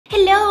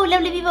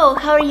lovely people,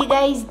 how are you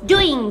guys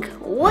doing?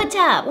 What's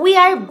up? We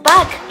are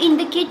back in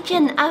the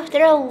kitchen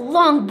after a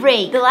long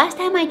break. The last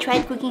time I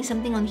tried cooking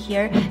something on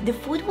here, the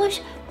food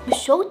was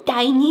so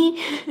tiny.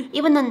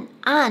 Even an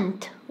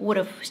ant would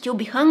have still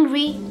be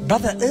hungry.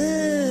 Brother,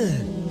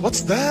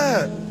 what's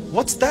that?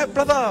 What's that,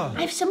 brother?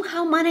 I've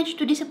somehow managed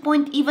to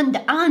disappoint even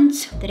the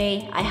ants.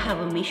 Today, I have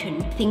a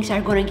mission. Things are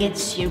gonna get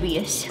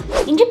serious.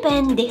 In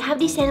Japan, they have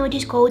these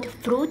sandwiches called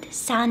fruit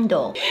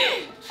sando.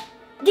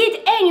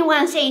 Did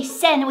anyone say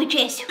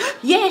sandwiches?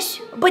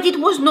 Yes, but it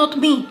was not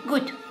me.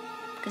 Good,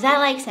 because I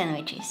like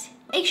sandwiches.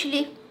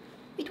 Actually,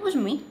 it was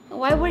me.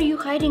 Why were you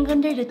hiding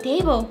under the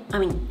table? I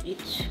mean,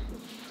 it's...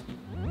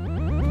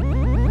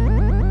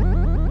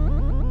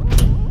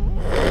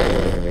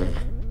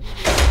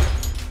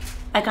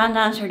 I can't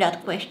answer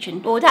that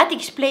question. Oh, that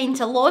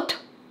explains a lot.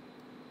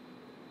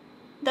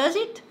 Does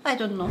it? I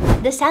don't know.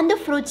 The sando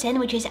fruit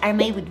sandwiches are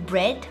made with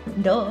bread.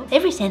 Duh.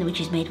 Every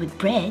sandwich is made with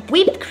bread,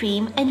 whipped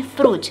cream, and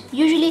fruit,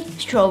 usually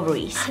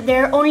strawberries.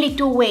 There are only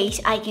two ways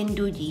I can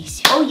do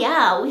this. Oh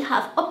yeah, we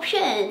have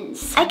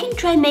options. I can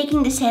try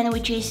making the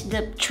sandwiches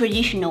the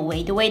traditional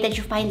way, the way that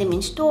you find them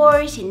in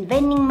stores, in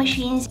vending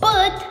machines,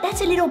 but that's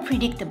a little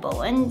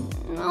predictable and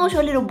also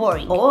a little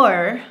boring.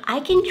 Or I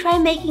can try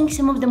making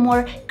some of the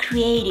more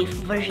creative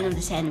version of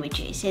the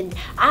sandwiches and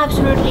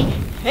absolutely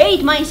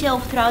hate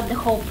myself throughout the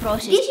whole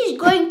process. This is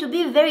going to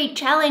be very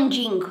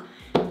challenging.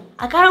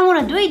 I kinda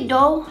wanna do it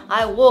though.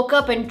 I woke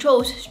up and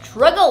chose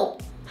struggle.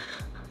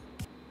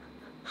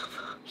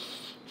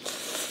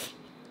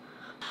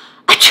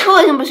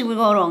 What can possibly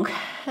go wrong?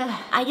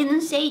 I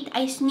didn't say it,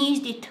 I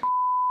sneezed it.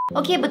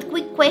 Okay, but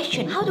quick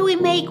question. How do we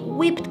make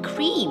whipped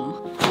cream?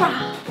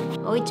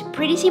 Oh, it's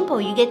pretty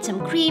simple. You get some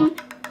cream,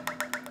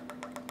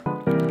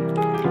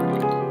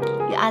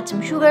 you add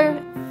some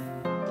sugar,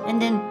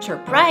 and then,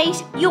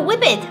 surprise, you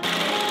whip it!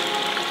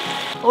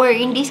 Or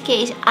in this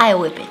case, I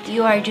whip it.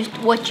 You are just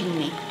watching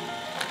me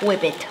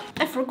whip it.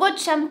 I forgot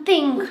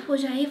something. What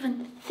was I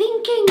even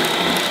thinking?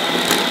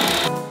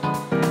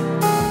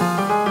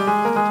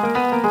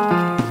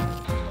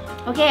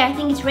 Okay, I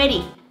think it's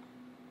ready.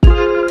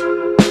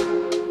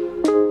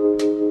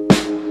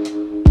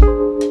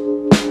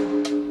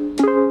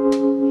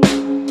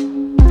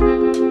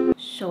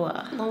 So,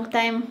 long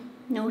time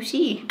no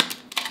see.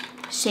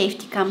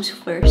 Safety comes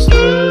first.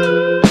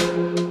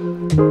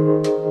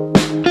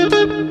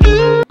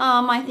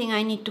 I think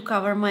I need to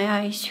cover my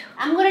eyes.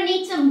 I'm gonna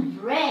need some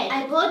bread.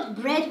 I bought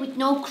bread with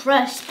no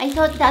crust. I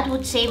thought that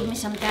would save me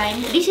some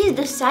time. This is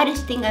the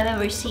saddest thing I've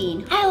ever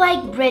seen. I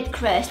like bread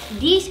crust.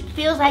 This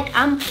feels like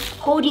I'm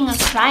holding a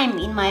crime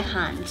in my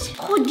hands.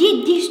 Who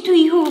did this to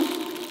you?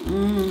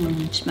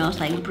 It smells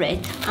like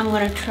bread. I'm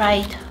gonna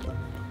try it.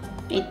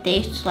 It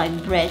tastes like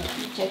bread.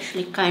 It's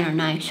actually kind of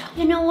nice.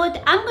 You know what?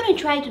 I'm gonna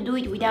try to do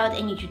it without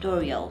any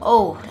tutorial.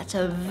 Oh, that's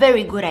a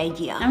very good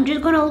idea. I'm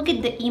just gonna look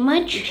at the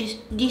image, which is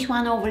this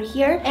one over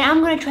here, and I'm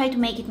gonna try to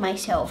make it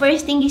myself.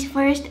 First thing is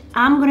first,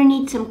 I'm gonna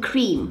need some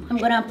cream. I'm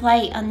gonna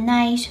apply a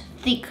nice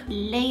thick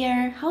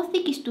layer. How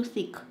thick is too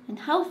thick? And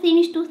how thin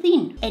is too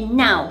thin? And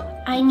now,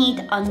 I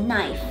need a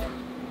knife.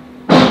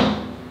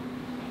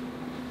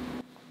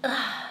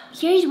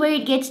 Here's where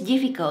it gets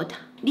difficult.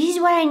 This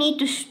is where I need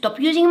to stop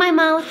using my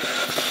mouth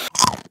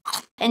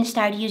and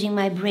start using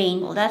my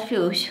brain. Well, that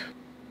feels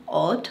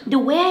odd. The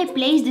way I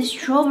place the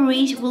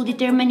strawberries will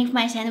determine if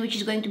my sandwich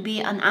is going to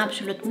be an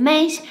absolute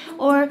mess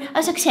or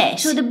a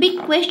success. So the big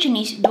question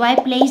is, do I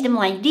place them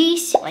like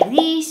this, like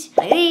this,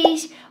 like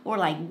this, or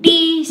like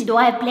this? Do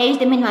I place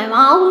them in my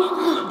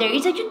mouth? There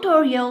is a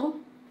tutorial,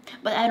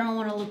 but I don't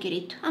want to look at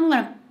it. I'm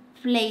gonna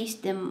place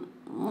them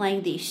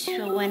like this.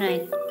 So when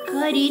I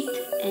cut it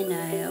and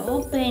I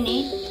open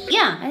it,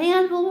 yeah, I think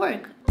that will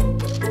work.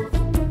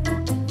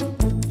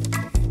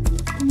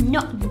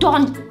 No,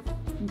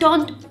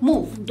 don't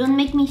move. Don't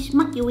make me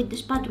smack you with the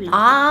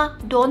spatula.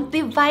 Don't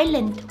be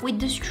violent with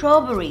the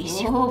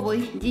strawberries. Oh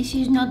boy, this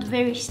is not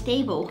very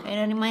stable.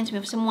 It reminds me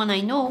of someone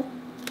I know.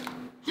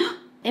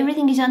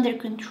 Everything is under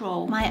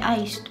control. My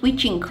eyes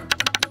twitching.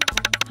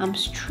 I'm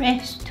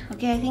stressed.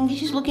 Okay, I think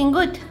this is looking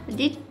good.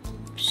 Did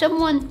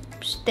someone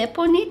step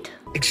on it?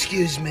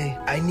 Excuse me,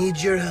 I need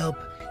your help.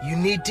 You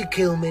need to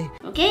kill me.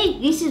 Okay,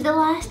 this is the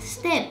last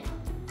step.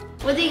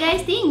 What do you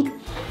guys think?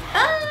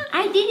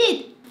 I did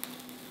it.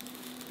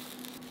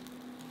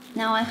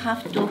 Now I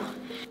have to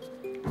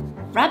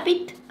wrap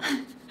it.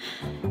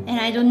 And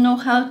I don't know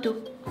how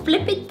to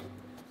flip it.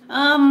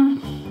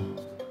 Come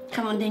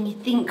on, Danny,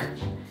 think.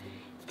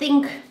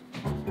 Think.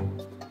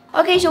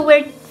 Okay, so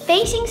we're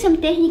facing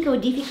some technical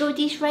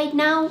difficulties right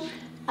now.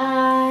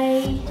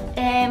 I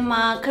am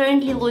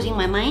currently losing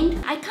my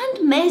mind. I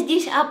can't mess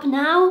this up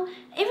now.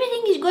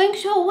 Everything is going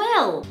so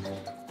well.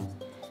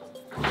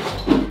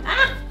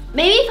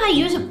 Maybe if I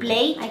use a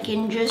plate, I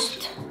can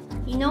just,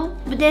 you know.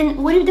 But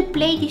then what if the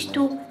plate is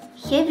too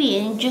heavy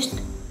and just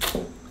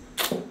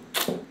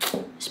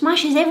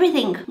smashes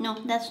everything. No,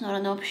 that's not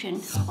an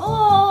option.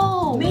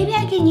 Oh, maybe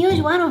I can use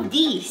one of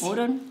these.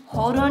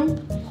 Hold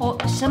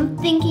on. Some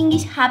thinking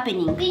is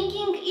happening.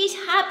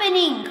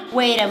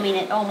 Wait a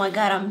minute. Oh my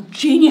god, I'm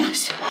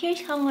genius.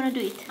 Here's how I'm gonna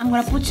do it. I'm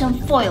gonna put some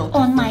foil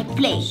on my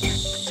plate.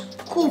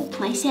 Scoop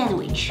my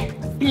sandwich.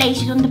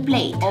 Place it on the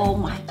plate. Oh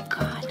my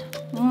god.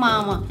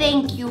 Mama,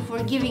 thank you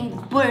for giving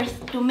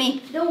birth to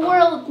me. The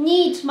world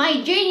needs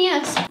my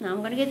genius. Now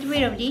I'm gonna get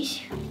rid of this.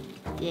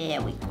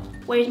 There we go.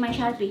 Where is my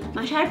Sharpie?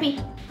 My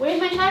Sharpie. Where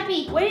is my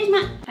Sharpie? Where is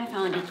my... I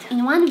found it.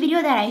 In one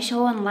video that I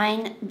saw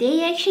online,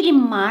 they actually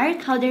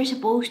mark how they're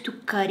supposed to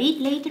cut it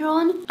later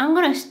on. I'm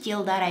gonna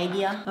steal that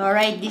idea.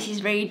 Alright, this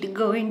is ready to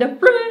go in the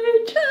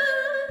fridge.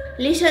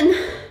 Listen,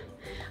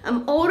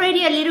 I'm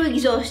already a little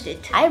exhausted.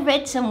 I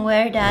read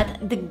somewhere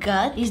that the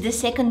gut is the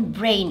second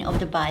brain of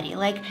the body.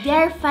 Like,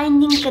 they're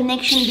finding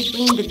connection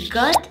between the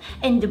gut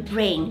and the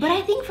brain. But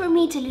I think for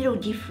me it's a little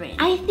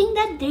different. I think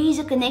that there is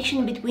a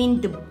connection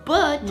between the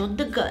butt, not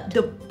the gut,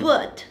 the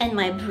butt and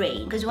my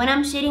brain. Because when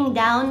I'm sitting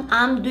down,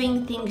 I'm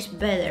doing things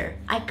better.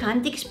 I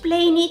can't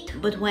explain it,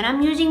 but when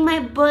I'm using my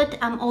butt,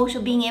 I'm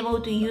also being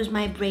able to use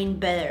my brain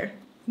better.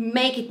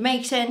 Make it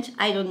make sense?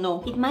 I don't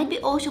know. It might be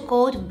also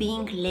called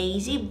being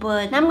lazy,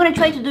 but I'm gonna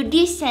try to do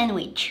this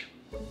sandwich.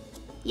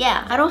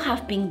 Yeah, I don't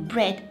have pink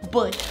bread,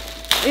 but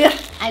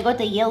I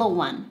got a yellow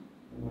one.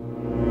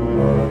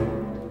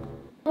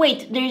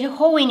 Wait, there's a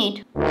hole in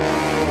it.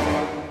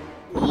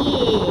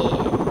 Yeah.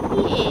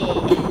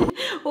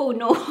 Oh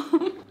no.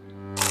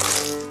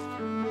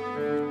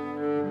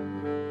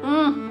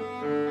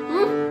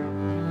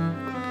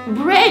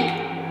 Bread!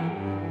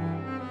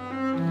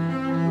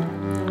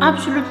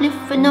 Absolutely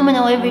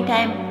phenomenal every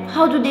time.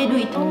 How do they do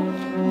it? Oh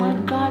my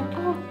god.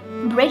 Oh.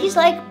 Bread is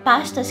like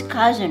pasta's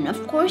cousin.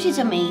 Of course it's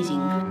amazing.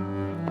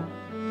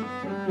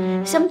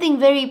 Something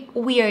very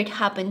weird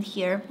happened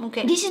here.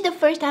 Okay, this is the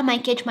first time I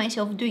catch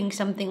myself doing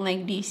something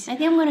like this. I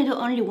think I'm gonna do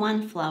only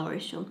one flower.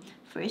 So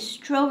first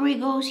strawberry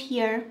goes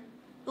here.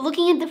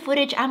 Looking at the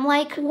footage, I'm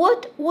like,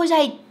 what was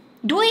I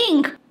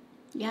doing?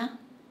 Yeah.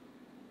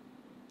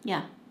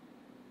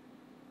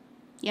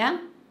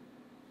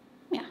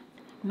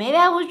 Maybe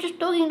I was just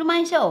talking to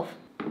myself.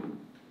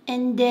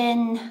 And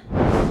then...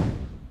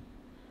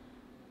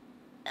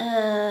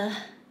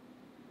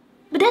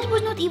 But that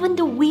was not even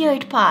the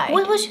weird part.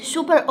 What was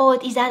super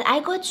odd is that I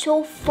got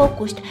so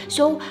focused,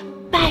 so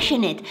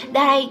passionate,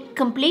 that I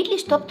completely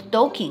stopped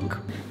talking.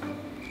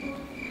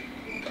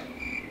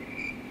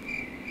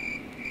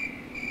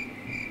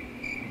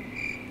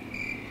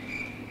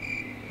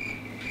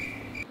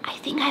 I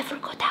think I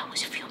forgot I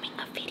was filming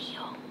a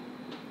video.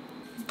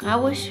 I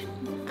was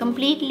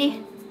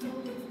completely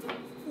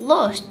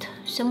lost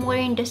somewhere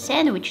in the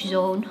sandwich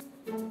zone.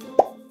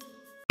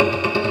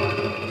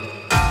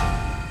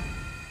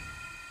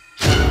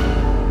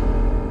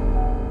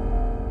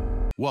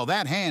 Well,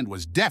 that hand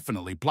was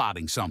definitely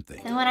plotting something.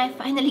 And when I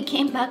finally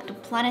came back to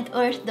planet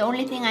Earth, the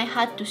only thing I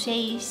had to say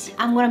is,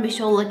 I'm gonna be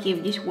so lucky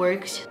if this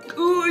works.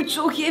 Oh, it's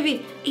so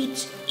heavy.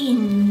 It's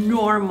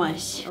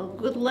enormous. Well,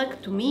 good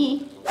luck to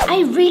me.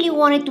 I really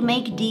wanted to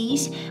make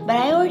these, but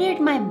I ordered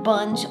my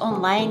buns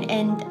online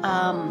and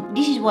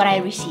this is what I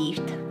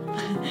received.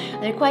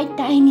 They're quite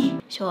tiny.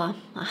 So I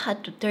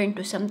had to turn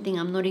to something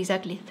I'm not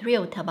exactly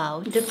thrilled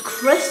about. The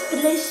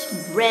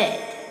crustless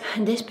bread.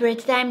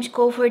 Desperate times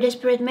call for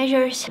desperate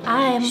measures.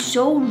 I am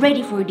so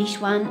ready for this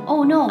one.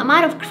 Oh no, I'm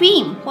out of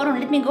cream. Hold on,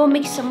 let me go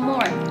mix some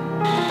more.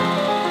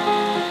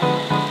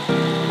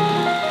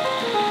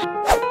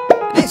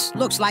 This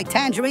looks like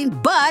tangerine,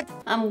 but...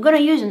 I'm gonna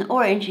use an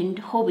orange and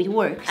hope it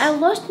works. I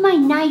lost my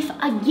knife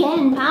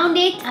again. Found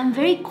it. I'm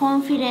very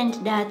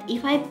confident that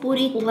if I put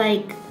it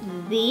like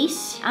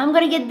this, I'm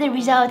gonna get the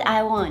result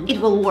I want.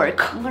 It will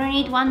work. I'm gonna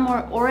need one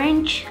more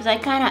orange because I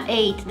kinda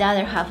ate the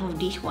other half of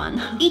this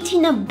one. It's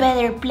in a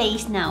better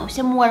place now.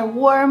 Somewhere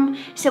warm,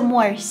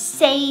 somewhere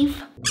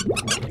safe.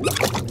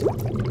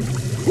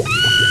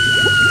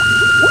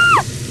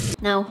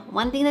 Now,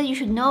 one thing that you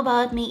should know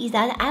about me is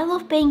that I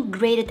love paying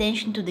great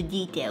attention to the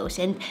details.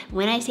 And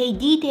when I say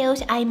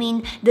details, I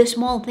mean the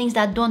small things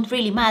that don't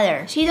really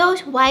matter. See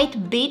those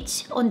white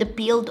bits on the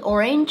peeled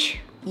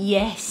orange?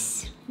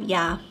 Yes.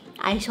 Yeah.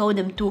 I saw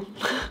them too.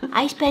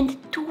 I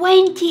spent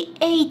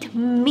 28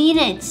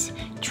 minutes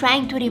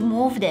trying to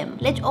remove them.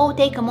 Let's all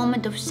take a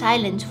moment of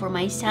silence for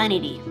my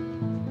sanity.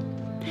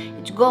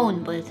 It's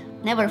gone, but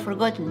never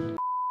forgotten.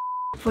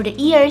 For the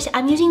ears,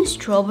 I'm using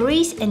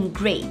strawberries and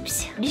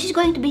grapes. This is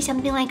going to be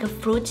something like a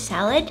fruit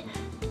salad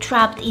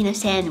trapped in a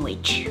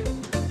sandwich.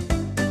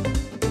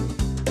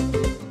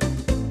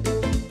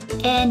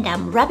 And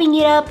I'm wrapping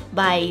it up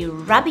by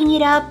wrapping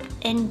it up,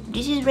 and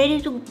this is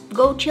ready to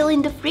go chill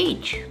in the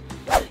fridge.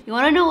 You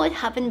wanna know what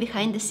happened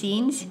behind the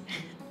scenes?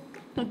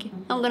 Okay,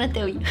 I'm gonna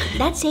tell you.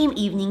 That same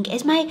evening,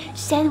 as my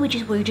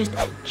sandwiches were just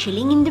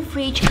chilling in the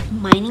fridge,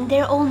 minding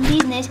their own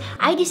business,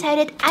 I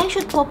decided I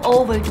should pop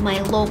over to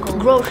my local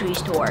grocery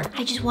store.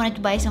 I just wanted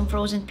to buy some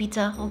frozen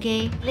pizza,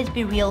 okay? Let's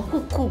be real,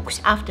 who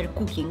cooks after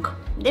cooking?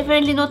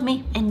 Definitely not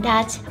me. And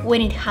that's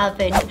when it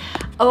happened.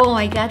 Oh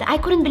my god, I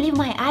couldn't believe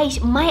my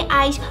eyes. My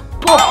eyes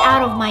popped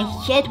out of my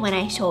head when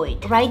I saw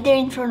it. Right there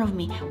in front of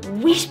me,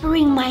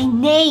 whispering my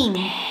name.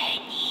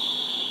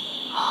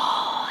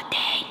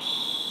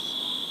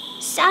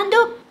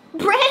 Sando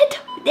bread?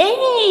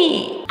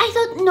 Danny! I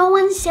thought no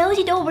one sells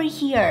it over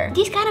here.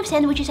 These kind of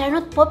sandwiches are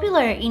not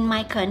popular in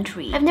my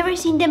country. I've never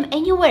seen them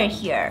anywhere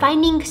here.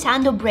 Finding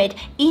sando bread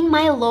in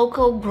my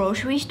local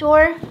grocery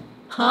store?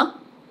 Huh?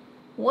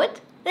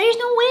 What? There is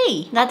no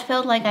way. That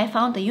felt like I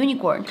found a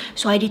unicorn.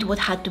 So I did what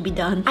had to be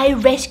done. I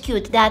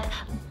rescued that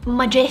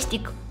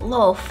majestic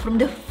loaf from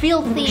the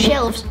filthy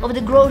shelves of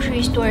the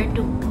grocery store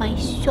to my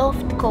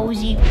soft,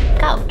 cozy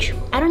couch.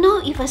 I don't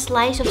know if a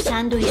slice of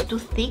sando is too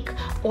thick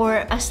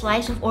or a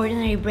slice of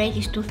ordinary bread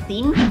is too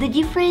thin. The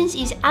difference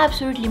is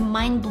absolutely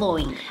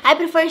mind-blowing. I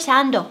prefer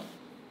sando.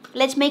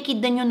 Let's make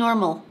it the new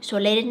normal. So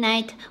late at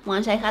night,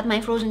 once I had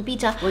my frozen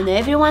pizza, when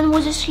everyone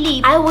was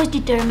asleep, I was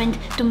determined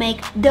to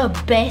make the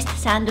best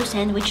sando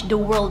sandwich the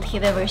world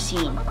have ever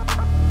seen.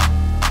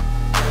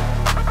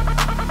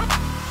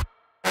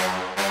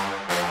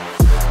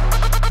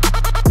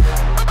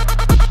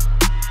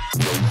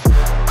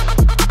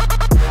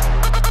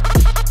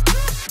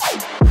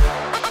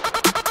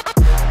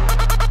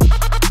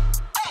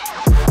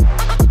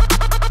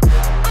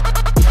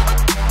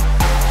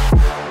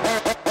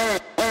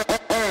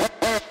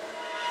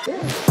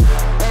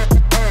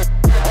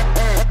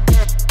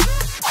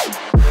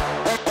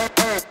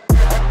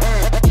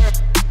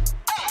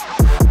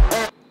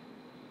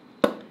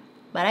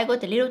 But I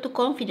got a little too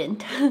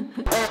confident.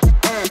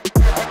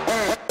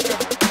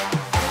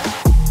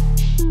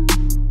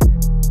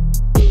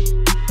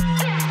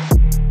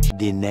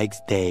 The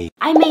next day.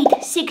 I made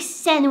 6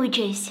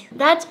 sandwiches.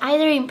 That's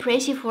either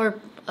impressive or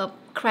a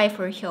cry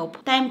for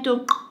help. Time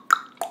to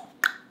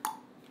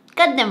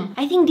cut them.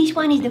 I think this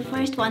one is the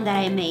first one that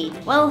I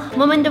made. Well,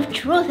 moment of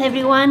truth,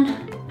 everyone.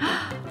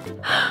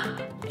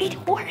 It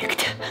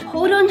worked.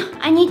 Hold on,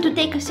 I need to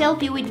take a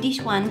selfie with this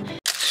one.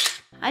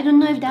 I don't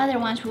know if the other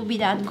ones will be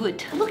that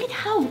good. Look at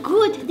how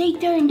good they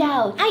turned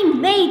out. I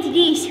made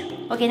this.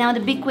 Okay, now the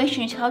big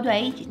question is, how do I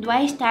eat it? Do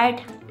I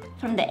start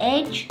from the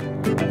edge?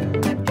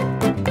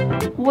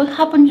 What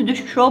happened to the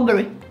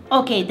strawberry?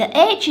 Okay, the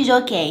edge is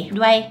okay.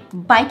 Do I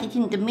bite it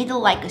in the middle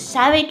like a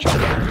savage?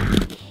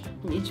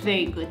 It's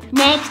very good.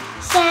 Next,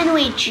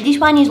 sandwich. This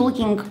one is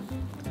looking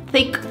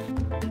thick.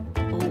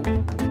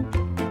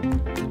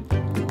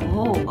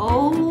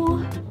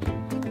 Oh.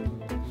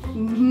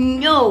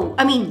 No,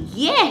 I mean,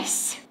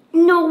 yes.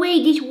 No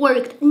way this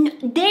worked. No,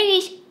 there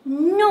is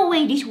no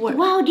way this worked.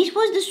 Wow, this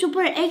was the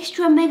super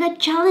extra mega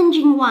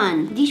challenging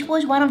one. This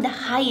was one of the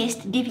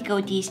highest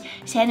difficulties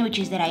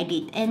sandwiches that I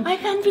did, and I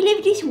can't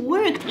believe this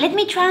worked. Let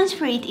me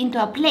transfer it into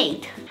a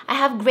plate. I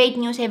have great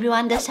news,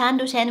 everyone. The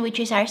sando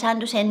sandwiches are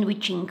sando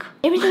sandwiching.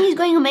 Everything is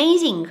going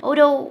amazing.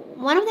 Although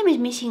one of them is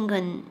missing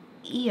an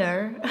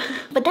ear.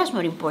 But that's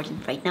not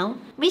important right now.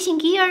 Missing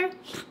ear?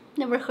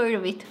 Never heard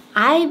of it.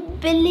 I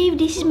believe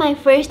this is my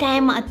first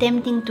time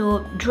attempting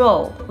to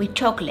draw with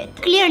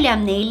chocolate. Clearly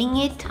I'm nailing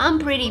it. I'm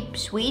pretty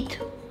sweet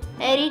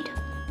at it.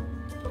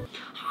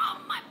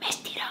 I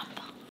messed it up.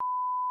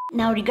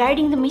 Now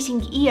regarding the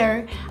missing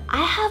ear,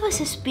 I have a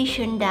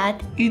suspicion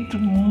that It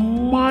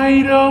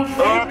might have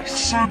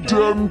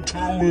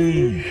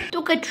accidentally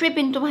took a trip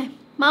into my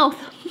mouth.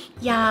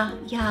 Yeah,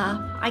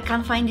 I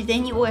can't find it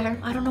anywhere.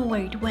 I don't know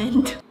where it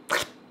went.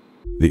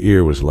 The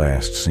ear was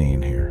last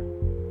seen here.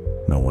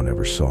 No one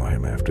ever saw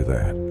him after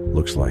that.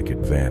 Looks like it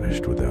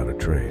vanished without a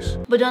trace.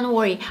 But don't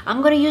worry, I'm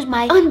gonna use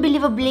my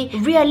unbelievably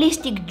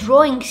realistic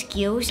drawing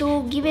skills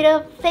to give it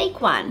a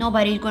fake one.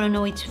 Nobody's gonna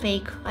know it's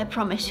fake, I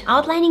promise.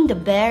 Outlining the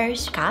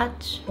bears,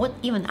 cats, what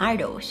even are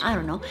those? I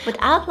don't know. But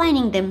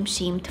outlining them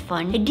seemed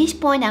fun. At this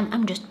point,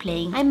 I'm just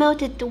playing. I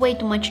melted way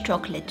too much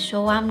chocolate,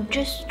 so I'm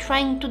just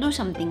trying to do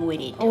something with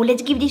it. Oh,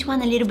 let's give this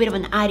one a little bit of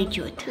an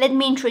attitude. Let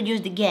me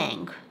introduce the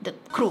gang, the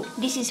crew.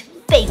 This is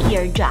Fake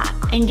Ear Jack.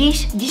 And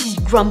this is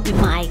Grumpy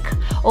Mike.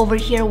 Over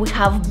here we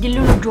have the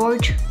little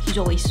George, he's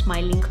always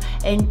smiling.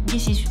 And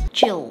this is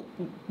Chill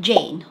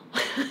Jane.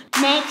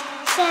 Next,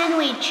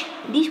 sandwich.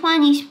 This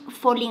one is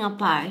falling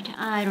apart.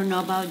 I don't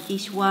know about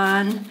this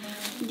one.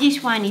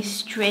 This one is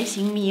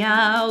stressing me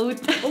out.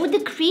 Oh,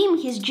 the cream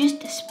has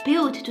just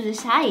spilled to the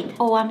side.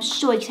 Oh, I'm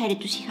so excited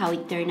to see how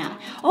it turned out.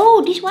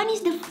 Oh, this one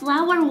is the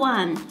flower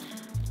one.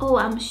 Oh,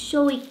 I'm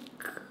so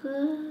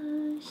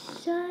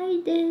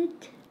excited.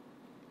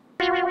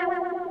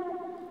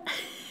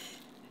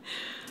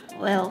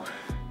 Well,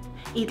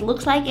 it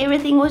looks like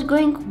everything was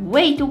going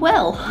way too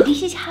well.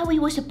 This is how it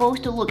was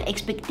supposed to look.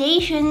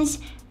 Expectations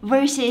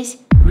versus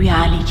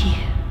reality.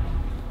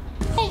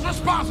 Who's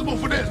responsible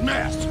for this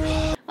mess?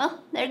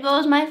 Well, there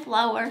goes my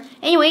flower.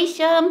 Anyways,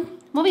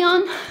 moving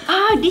on.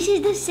 Ah, this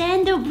is the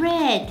sando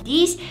bread.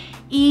 This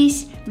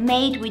is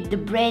made with the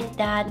bread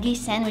that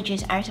these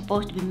sandwiches are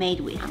supposed to be made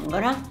with. I'm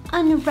gonna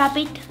unwrap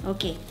it.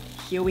 Okay,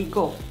 here we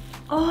go.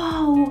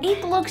 Oh,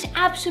 it looks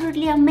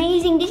absolutely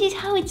amazing. This is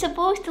how it's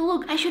supposed to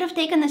look. I should have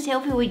taken a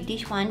selfie with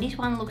this one. This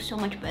one looks so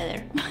much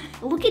better.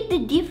 Look at the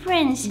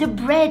difference the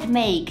bread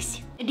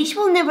makes. This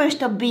will never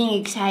stop being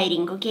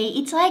exciting, okay?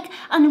 It's like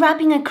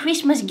unwrapping a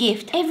Christmas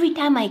gift. Every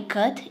time I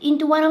cut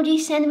into one of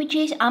these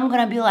sandwiches, I'm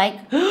gonna be like,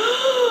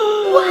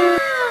 wow!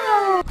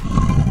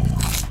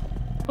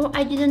 Oh,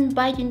 I didn't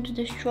bite into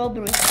the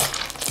strawberry.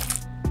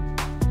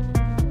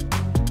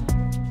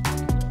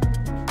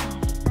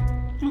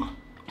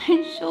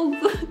 It's so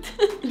good.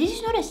 This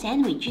is not a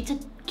sandwich, it's a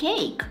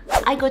cake.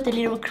 I got a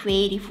little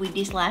creative with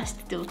this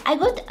last two. I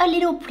got a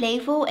little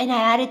playful and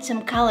I added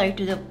some color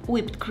to the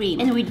whipped cream.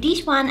 And with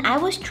this one, I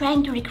was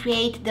trying to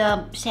recreate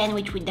the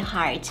sandwich with the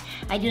hearts.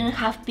 I didn't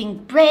have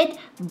pink bread,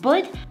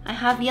 but I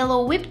have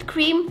yellow whipped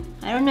cream.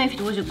 I don't know if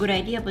it was a good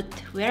idea, but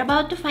we're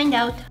about to find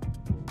out.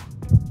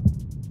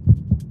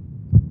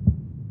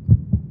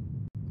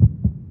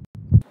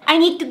 I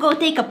need to go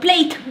take a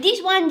plate.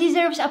 This one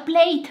deserves a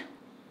plate.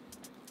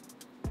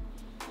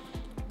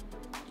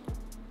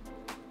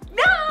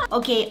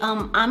 Okay,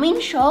 I'm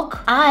in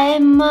shock.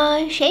 I'm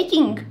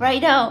shaking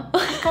right now.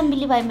 I can't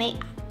believe I made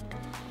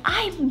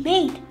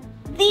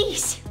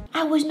this.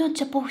 I was not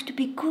supposed to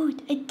be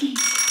good at this.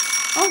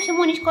 Oh,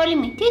 someone is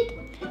calling me. Tit.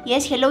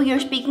 Yes, hello,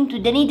 you're speaking to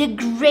Danny, the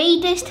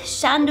greatest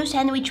Sando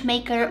sandwich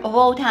maker of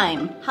all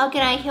time. How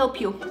can I help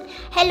you?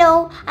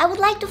 Hello, I would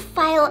like to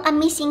file a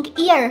missing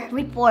ear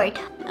report.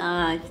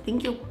 I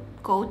think you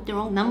called the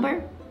wrong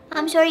number.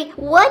 I'm sorry,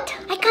 what?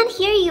 I can't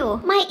hear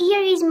you. My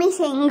ear is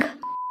missing.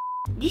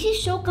 This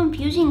is so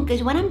confusing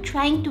because when I'm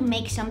trying to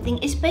make something,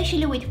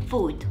 especially with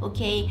food,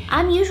 okay,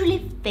 I'm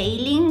usually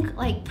failing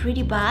like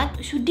pretty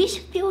bad. So this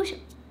feels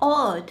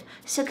odd.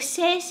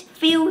 Success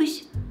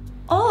feels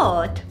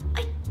odd.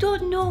 I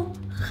don't know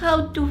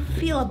how to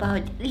feel about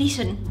it.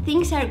 Listen,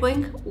 things are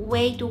going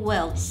way too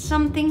well.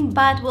 Something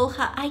bad will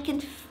I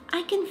can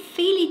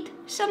feel it.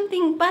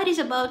 Something bad is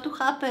about to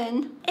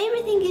happen.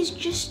 Everything is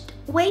just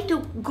way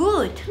too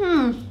good.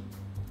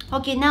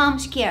 Okay, now I'm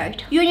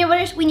scared.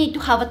 Universe, we need to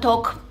have a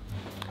talk.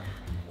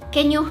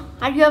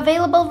 Are you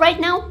available right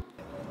now?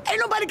 Ain't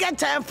nobody got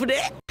time for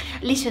that.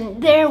 Listen,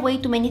 there are way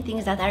too many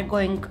things that are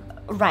going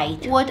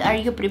right. What are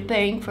you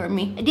preparing for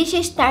me? This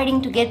is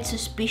starting to get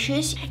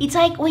suspicious. It's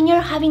like when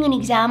you're having an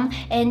exam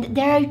and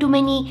there are too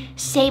many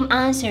same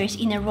answers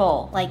in a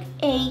row. Like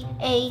A,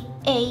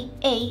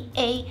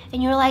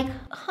 and you're like,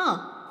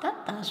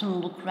 that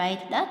doesn't look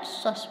right. That's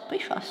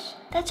suspicious.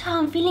 That's how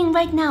I'm feeling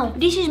right now.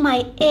 This is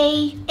my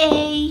A.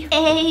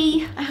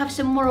 I have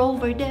some more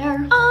over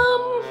there.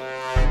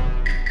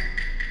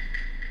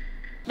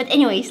 But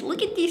anyways,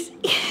 look at this.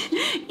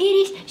 It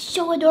is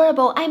so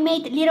adorable. I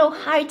made little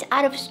hearts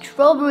out of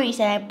strawberries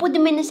and I put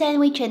them in the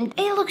sandwich and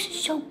it looks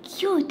so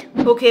cute.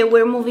 Okay,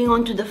 we're moving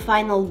on to the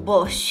final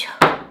boss.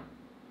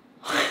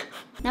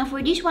 Now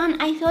for this one,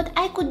 I thought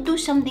I could do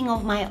something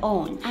of my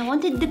own. I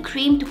wanted the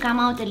cream to come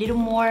out a little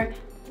more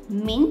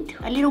mint,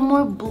 a little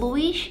more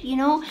bluish, you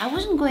know? I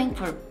wasn't going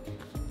for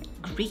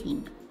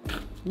green.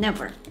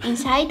 Never.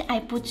 Inside, I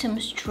put some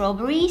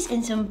strawberries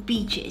and some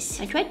peaches.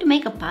 I tried to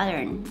make a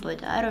pattern,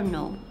 but I don't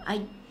know.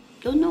 I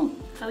don't know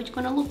how it's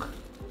gonna look.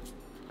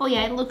 Oh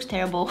yeah, it looks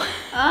terrible.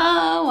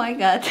 Oh my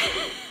god.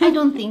 I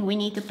don't think we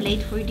need a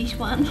plate for this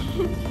one.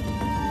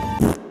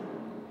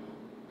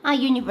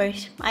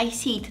 Universe, I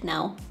see it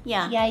now.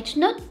 Yeah, it's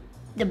not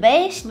the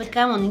best, but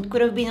come on, it could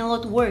have been a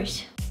lot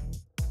worse.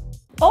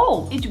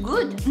 Oh, it's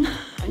good.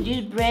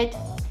 This bread.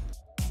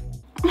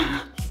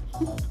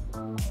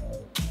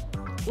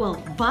 Well,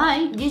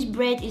 bye! This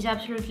bread is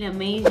absolutely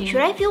amazing.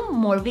 Should I film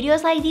more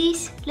videos like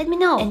this? Let me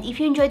know. And if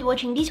you enjoyed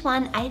watching this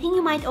one, I think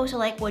you might also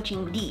like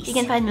watching these. You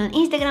can find me on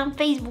Instagram,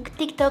 Facebook,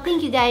 TikTok.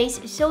 Thank you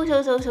guys so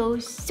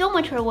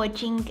much for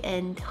watching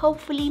and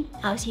hopefully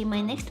I'll see you in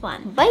my next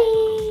one.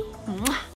 Bye! Mwah.